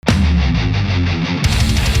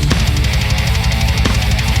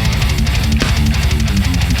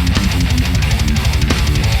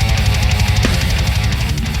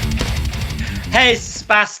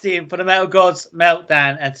Sebastian for the Metal Gods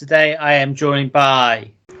Meltdown, and today I am joined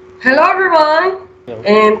by... Hello everyone,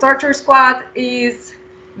 and Torture Squad is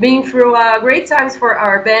being through great times for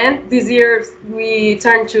our band. This year we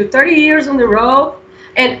turned to 30 years on the road,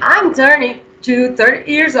 and I'm turning to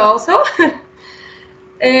 30 years also.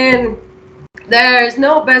 And there's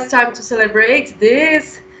no best time to celebrate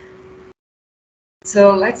this,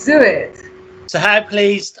 so let's do it. So how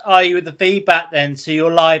pleased are you with the feedback then to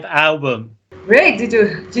your live album? Great, did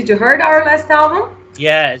you heard our last album?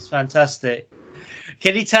 Yeah, it's fantastic.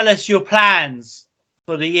 Can you tell us your plans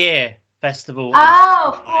for the year festival?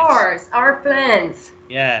 Oh, of course, our plans.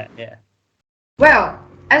 Yeah. Well,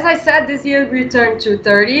 as I said, this year we turned to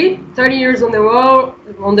 30 years on the road.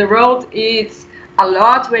 It's a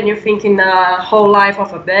lot when you're thinking the whole life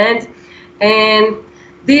of a band. And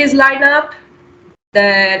this lineup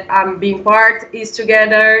that I'm being part is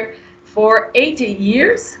together for 80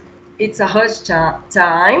 years. It's a huge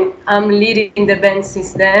time. I'm leading the band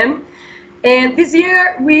since then. And this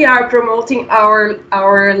year we are promoting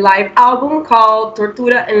our live album called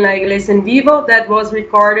Tortura en la Iglesia en Vivo that was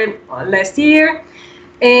recorded last year.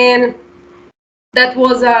 And that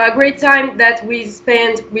was a great time that we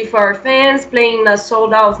spent with our fans, playing a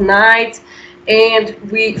sold out night, and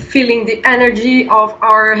we feeling the energy of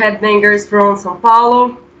our headbangers from São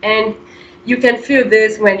Paulo. And you can feel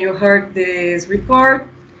this when you heard this record.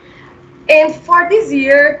 And for this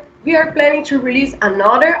year, we are planning to release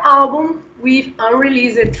another album with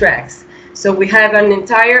unreleased tracks. So we have an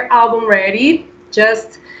entire album ready,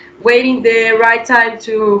 just waiting the right time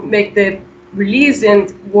to make the release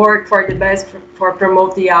and work for the best for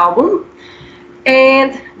promote the album.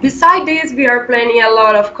 And beside this, we are planning a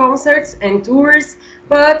lot of concerts and tours,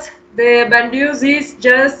 but the bad news is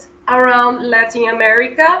just around Latin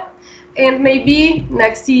America, and maybe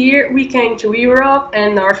next year we came to Europe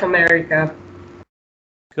and North America.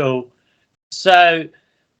 Cool. So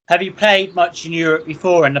have you played much in Europe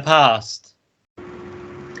before in the past?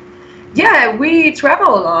 Yeah, we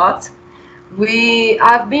travel a lot.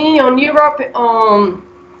 I've been on Europe on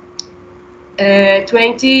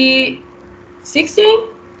 2016.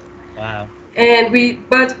 Wow. And we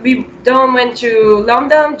don't went to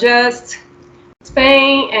London, just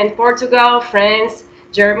Spain and Portugal, France,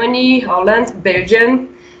 Germany, Holland, Belgium.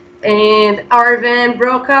 And our van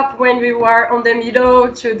broke up when we were on the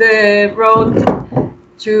middle to the road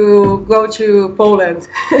to go to Poland.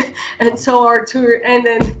 And so our tour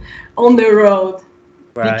ended on the road.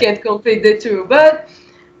 Right. We can't complete the tour, but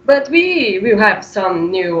we will have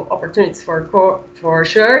some new opportunities for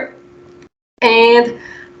sure. And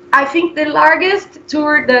I think the largest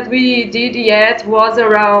tour that we did yet was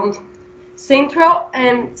around Central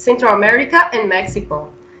America and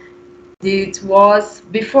Mexico. It was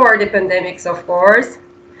before the pandemics, of course.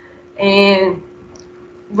 And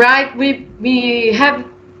right, we have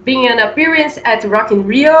been an appearance at Rock in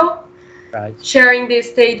Rio. Right. Sharing the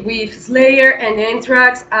stage with Slayer and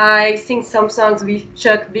Anthrax. I sing some songs with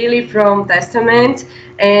Chuck Billy from Testament,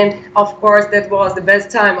 and of course that was the best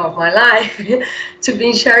time of my life to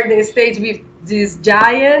be sharing the stage with these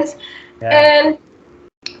giants. Yeah. And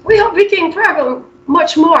we hope we can travel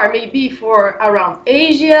much more, maybe for around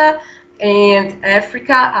Asia and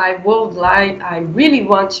Africa. I really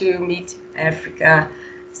want to meet Africa,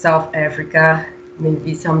 South Africa,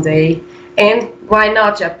 maybe someday. And why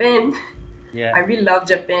not Japan? Yeah. I really love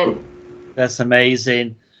Japan. That's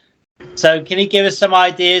amazing. So can you give us some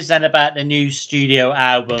ideas then about the new studio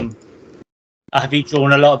album? Have you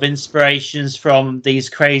drawn a lot of inspirations from these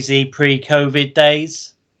crazy pre-COVID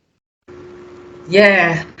days?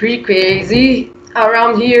 Yeah, pretty crazy.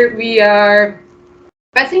 Around here we are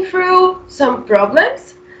passing through some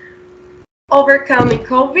problems, overcoming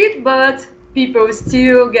COVID, but people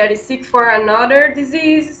still getting sick for another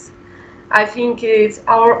disease. I think it's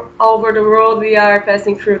all over the world we are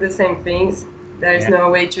passing through the same things. There's no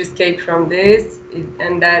way to escape from this,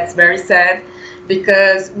 and that's very sad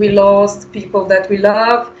because we lost people that we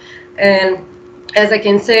love. And as I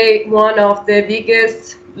can say, one of the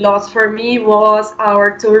biggest loss for me was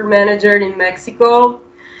our tour manager in Mexico,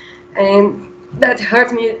 and that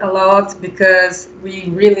hurt me a lot because we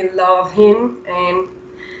really love him, and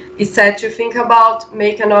it's sad to think about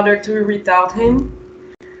make another tour without him.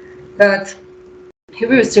 But he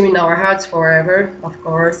will still in our hearts forever, of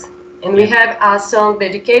course. And we have a song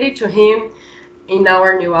dedicated to him in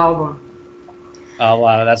our new album. Oh,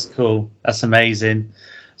 wow, that's cool. That's amazing.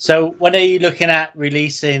 So when are you looking at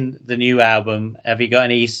releasing the new album? Have you got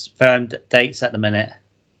any firm dates at the minute?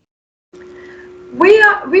 We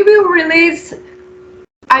will release,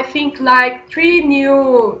 I think, like 3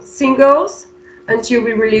 new singles until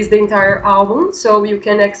we release the entire album. So you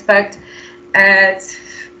can expect at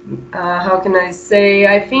how can I say?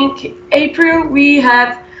 I think April we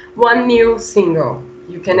have one new single.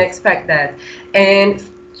 You can expect that, and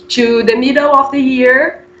to the middle of the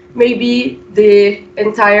year, maybe the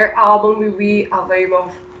entire album will be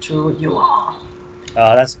available to you all.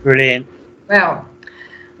 Oh, that's brilliant. Well,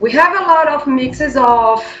 we have a lot of mixes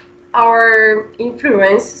of our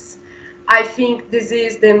influences. I think this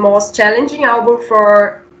is the most challenging album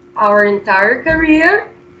for our entire career.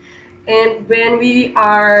 And when we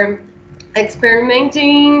are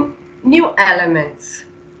experimenting new elements.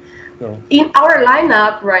 Cool. In our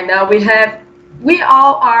lineup right now, we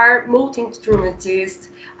all are multi-instrumentalists.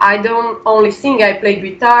 I don't only sing, I play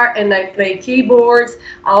guitar and I play keyboards.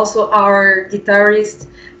 Also, our guitarist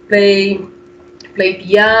play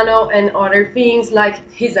piano and other things. Like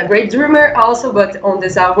he's a great drummer also, but on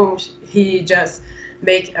this album he just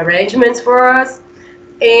make arrangements for us,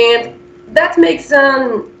 and that makes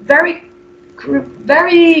very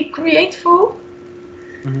creative.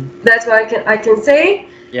 Mm-hmm. That's what I can say.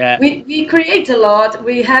 Yeah. We create a lot.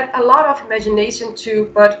 We have a lot of imagination to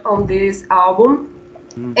put on this album,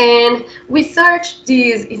 and we search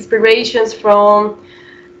these inspirations from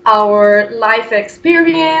our life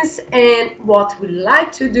experience and what we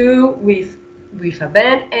like to do with a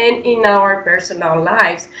band and in our personal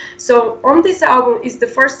lives. So on this album is the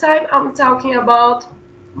first time I'm talking about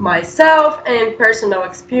myself and personal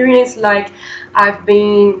experience, like I've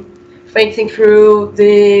been facing through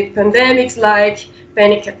the pandemics, like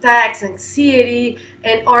panic attacks, anxiety,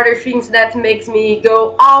 and other things that makes me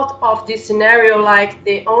go out of this scenario, like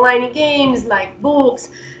the online games, like books.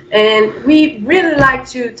 And we really like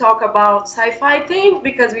to talk about sci-fi things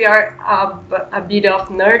because we are a bit of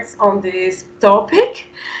nerds on this topic.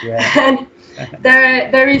 Yeah. And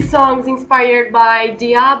there is songs inspired by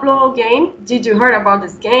Diablo game. Did you heard about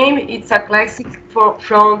this game? It's a classic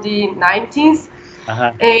from the 90s.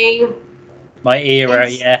 Uh-huh. And my era,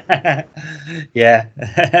 yeah. Yeah.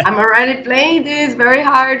 I'm already playing this very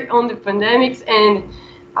hard on the pandemics, and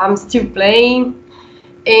I'm still playing.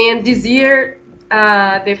 And this year,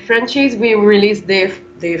 the franchise will release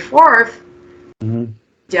the fourth,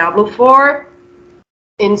 Diablo 4.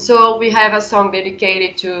 And so we have a song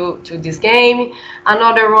dedicated to this game,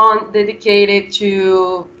 another one dedicated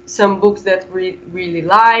to some books that we really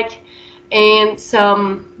like, and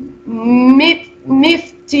some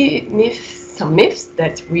myths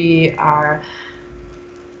that we are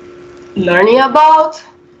learning about.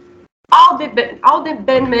 All the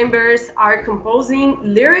band members are composing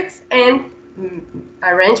lyrics and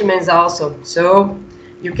arrangements also. So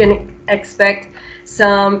you can expect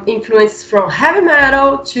some influence from heavy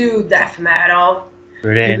metal to death metal.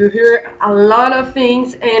 Brilliant. You will hear a lot of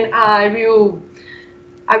things, and I will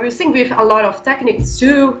sing with a lot of techniques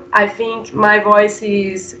too. I think my voice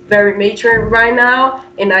is very mature right now,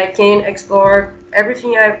 and I can explore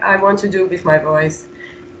everything I want to do with my voice.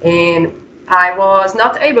 And I was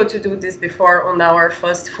not able to do this before on our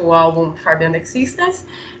first full album, Far Beyond Existence.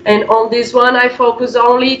 And on this one, I focus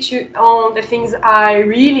only on the things I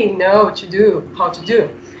really know how to do.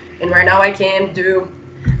 And right now I can do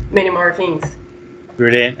many more things.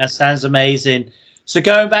 Brilliant. That sounds amazing. So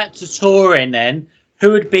going back to touring then,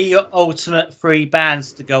 who would be your ultimate 3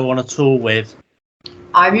 bands to go on a tour with?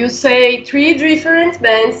 I will say 3 different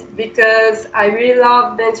bands because I really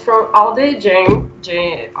love bands from all the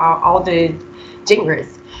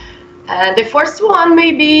genres. The first one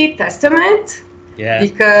may be Testament,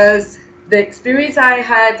 because the experience I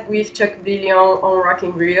had with Chuck Billion on Rock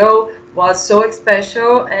in Rio was so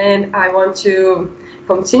special, and I want to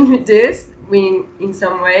continue this in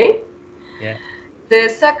some way. Yeah. The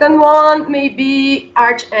second one may be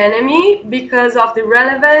Arch Enemy because of the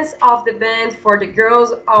relevance of the band for the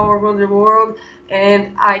girls all around the world,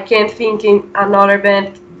 and I can't think in another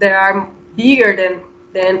band that are bigger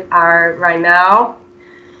than are right now.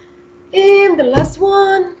 And the last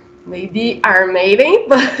one may be Iron Maiden,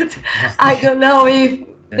 but I don't know if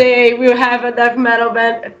they will have a death metal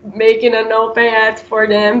band making an open act for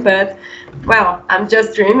them, but well, I'm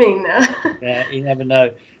just dreaming now. Yeah, you never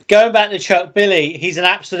know. Going back to Chuck Billy, he's an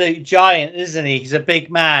absolute giant, isn't he? He's a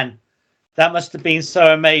big man. That must have been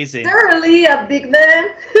so amazing. Thoroughly a big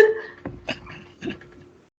man.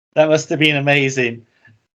 That must have been amazing.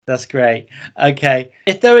 That's great. Okay.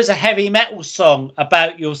 If there was a heavy metal song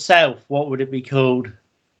about yourself, what would it be called?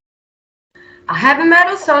 A heavy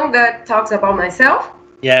metal song that talks about myself?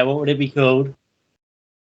 Yeah, what would it be called?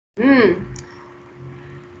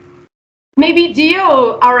 Maybe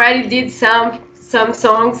Dio already did some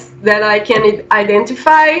songs that I can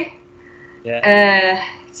identify. Yeah.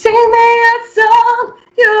 Sing me a song,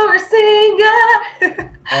 you're a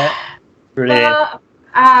singer. Yeah, brilliant.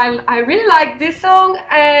 I really like this song,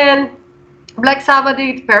 and Black Sabbath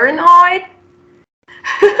did Paranoid.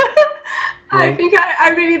 I Yeah. think I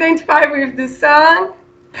really identify with this song.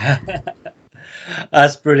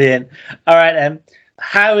 That's brilliant. All right, then.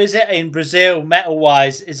 How is it in Brazil, metal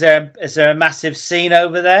wise? Is there a massive scene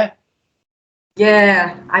over there?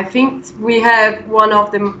 Yeah, I think we have one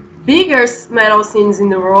of the biggest metal scenes in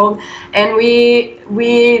the world, and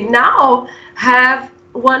we now have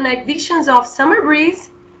one editions of Summer Breeze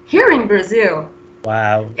here in Brazil.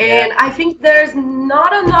 Wow. Yeah. And I think there's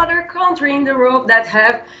not another country in the world that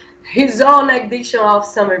have his own edition of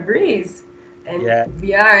Summer Breeze. And Yeah.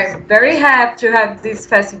 we are very happy to have this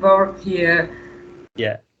festival here.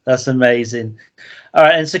 Yeah. That's amazing. All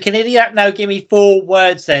right. And so, can you now give me 4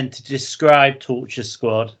 words then to describe Torture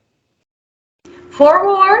Squad? 4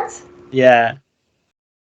 words? Yeah.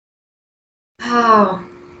 Oh,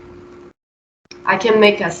 I can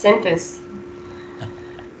make a sentence.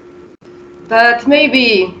 But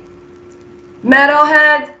maybe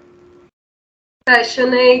metalhead,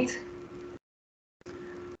 passionate,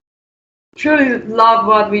 truly love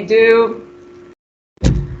what we do,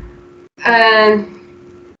 and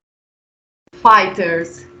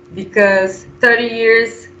fighters, because 30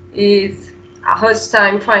 years is a huge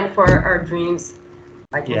time fighting for our dreams,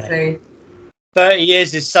 I can say. 30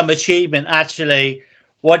 years is some achievement, actually.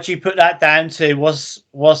 What do you put that down to? What's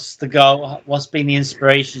the goal? What's been the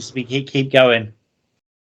inspiration to keep going?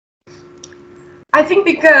 I think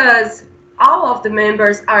because all of the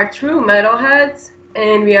members are true metalheads,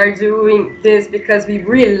 and we are doing this because we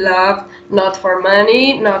really love, not for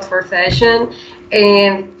money, not for fashion,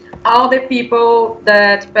 and all the people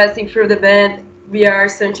that passing through the band, we are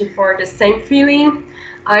searching for the same feeling.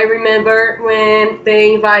 I remember when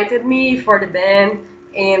they invited me for the band,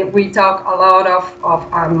 and we talked a lot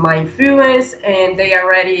of my influence, and they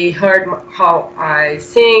already heard how I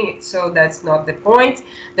sing, so that's not the point.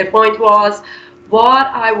 The point was what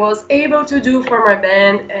I was able to do for my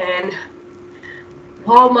band and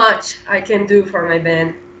how much I can do for my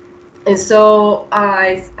band. And so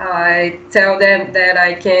I tell them that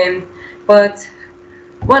I can put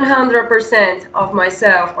 100% of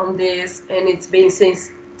myself on this, and it's been since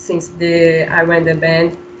I went the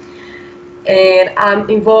band. And I'm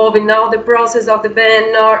involved in all the process of the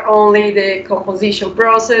band, not only the composition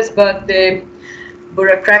process, but the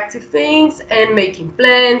bureaucratic things and making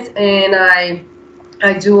plans. And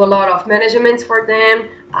I do a lot of management for them.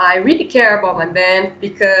 I really care about my band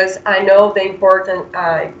because I know the important.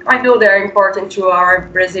 I know they're important to our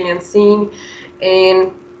Brazilian scene,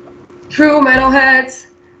 and true metalheads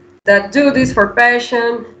that do this for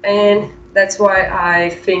passion, and that's why I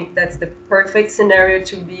think that's the perfect scenario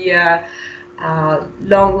to be a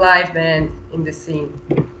long life band in the scene.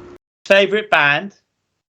 Favorite band?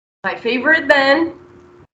 My favorite band,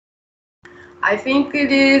 I think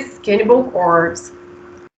it is Cannibal Corpse.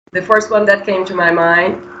 The first one that came to my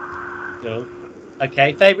mind. Cool.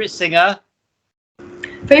 Okay. Favorite singer?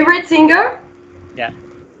 Favorite singer? Yeah.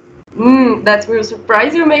 That will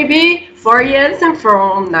surprise you maybe. Flori Jensen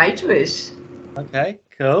from Nightwish. Okay.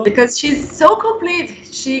 Cool. Because she's so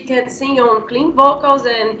complete. She can sing on clean vocals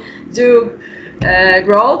and do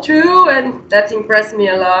growl through, and that impressed me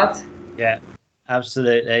a lot. Yeah.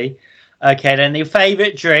 Absolutely. Okay. Then your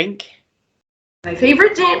favorite drink? My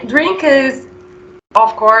favorite drink is,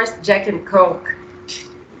 of course, Jack and Coke.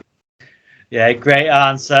 Yeah. Great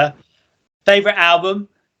answer. Favorite album?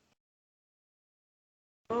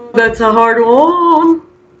 That's a hard one.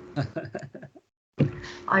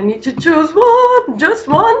 I need to choose one, just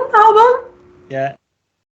one album. Yeah.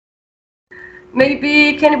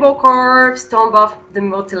 Maybe Cannibal Corpse, Tomb of the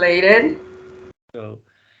Mutilated. Cool.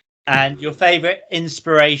 And your favorite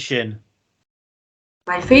inspiration?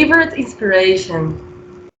 My favorite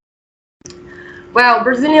inspiration. Well,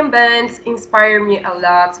 Brazilian bands inspire me a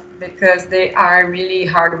lot because they are really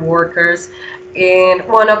hard workers. And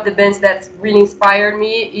one of the bands that really inspired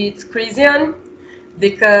me is Crisian,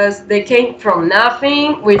 because they came from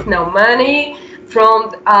nothing, with no money,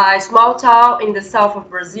 from a small town in the south of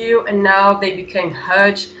Brazil, and now they became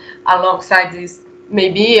huge alongside this.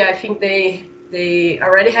 Maybe I think they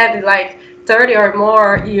already had like 30 or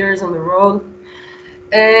more years on the road.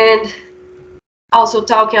 And also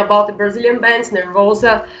talking about the Brazilian bands,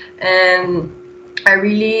 Nervosa, and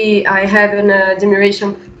I have an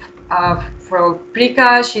admiration from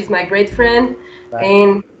Prika. She's my great friend, Right.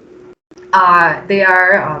 and they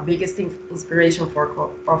are biggest inspiration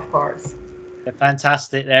of course. They're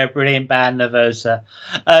fantastic. They're a brilliant band, Nervosa.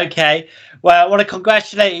 Okay. Well, I want to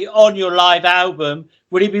congratulate you on your live album.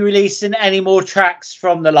 Will you be releasing any more tracks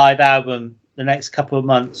from the live album the next couple of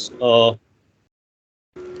months, or?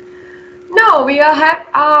 No, we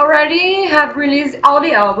already have released all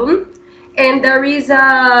the album, and there is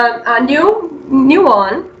a new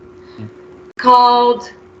one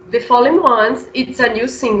called The Fallen Ones. It's a new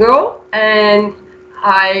single, and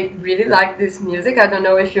I really like this music. I don't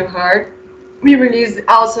know if you heard. We released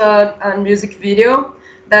also a music video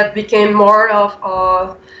that became more of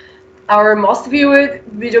our most viewed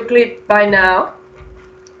video clip by now.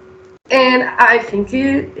 And I think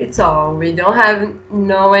it's all. We don't have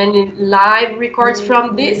any live records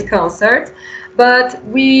from this concert, but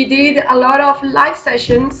we did a lot of live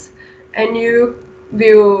sessions, and you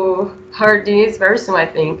will hear this very soon, I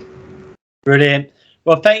think. Brilliant.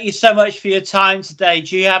 Well, thank you so much for your time today.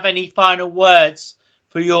 Do you have any final words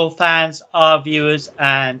for your fans, our viewers,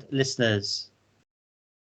 and listeners?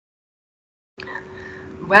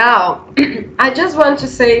 Well, I just want to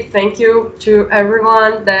say thank you to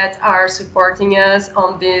everyone that are supporting us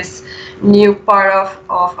on this new part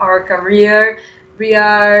of our career. We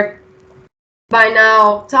are by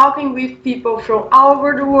now talking with people from all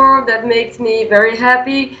over the world. That makes me very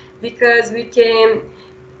happy because we can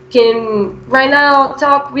right now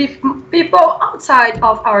talk with people outside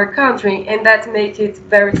of our country, and that makes it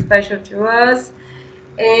very special to us.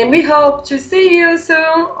 And we hope to see you soon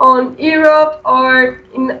on Europe or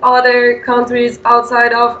in other countries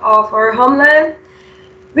outside of our homeland.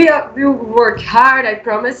 We'll work hard, I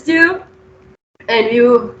promise you, and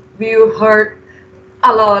you will hear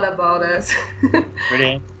a lot about us.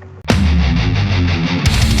 Brilliant.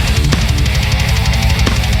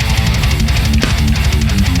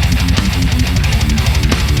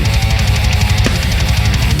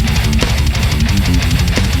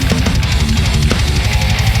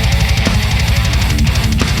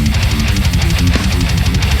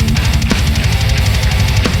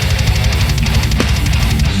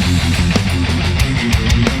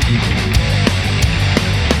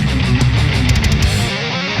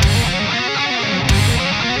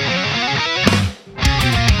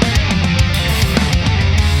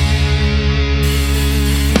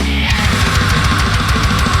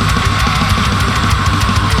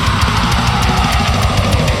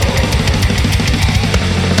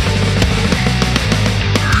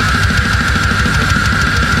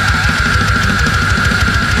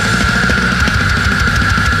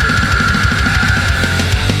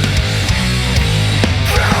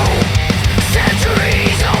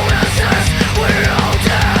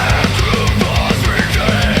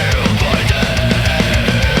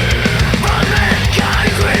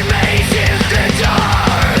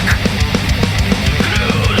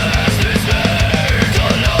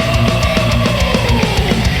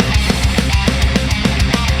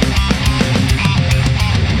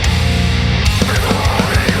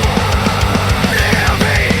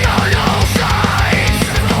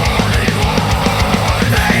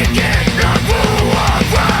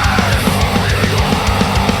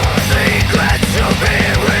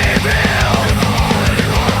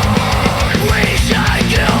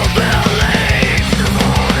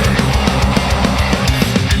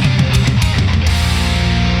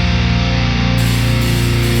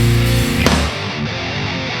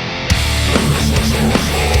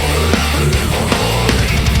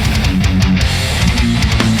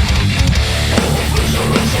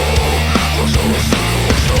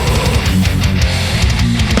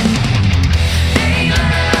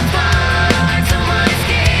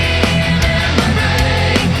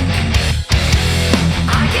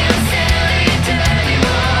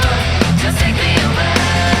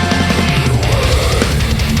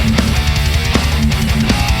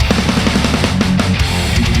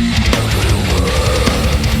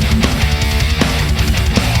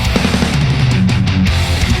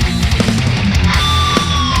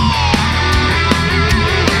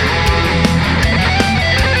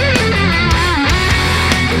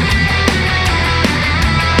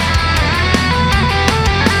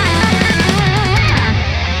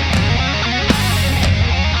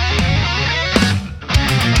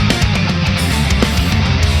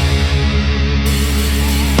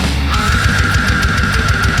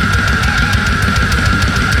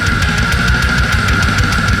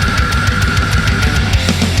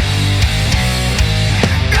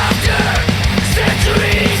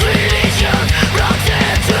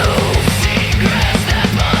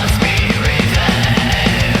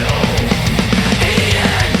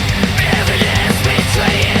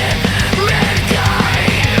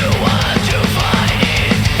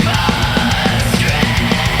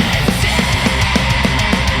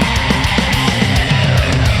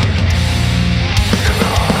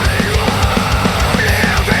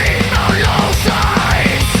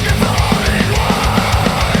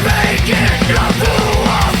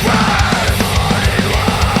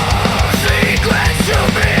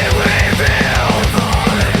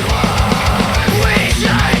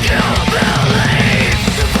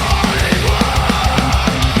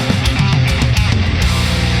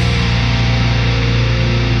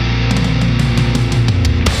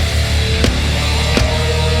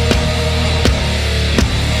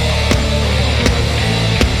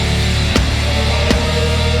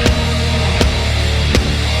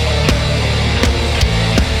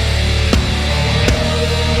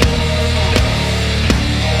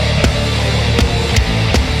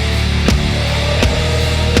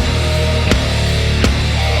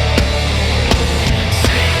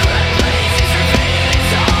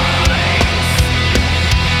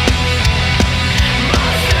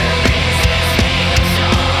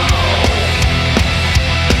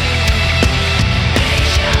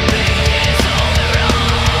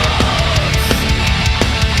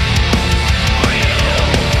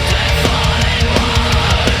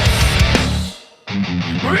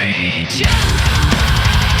 Rejection.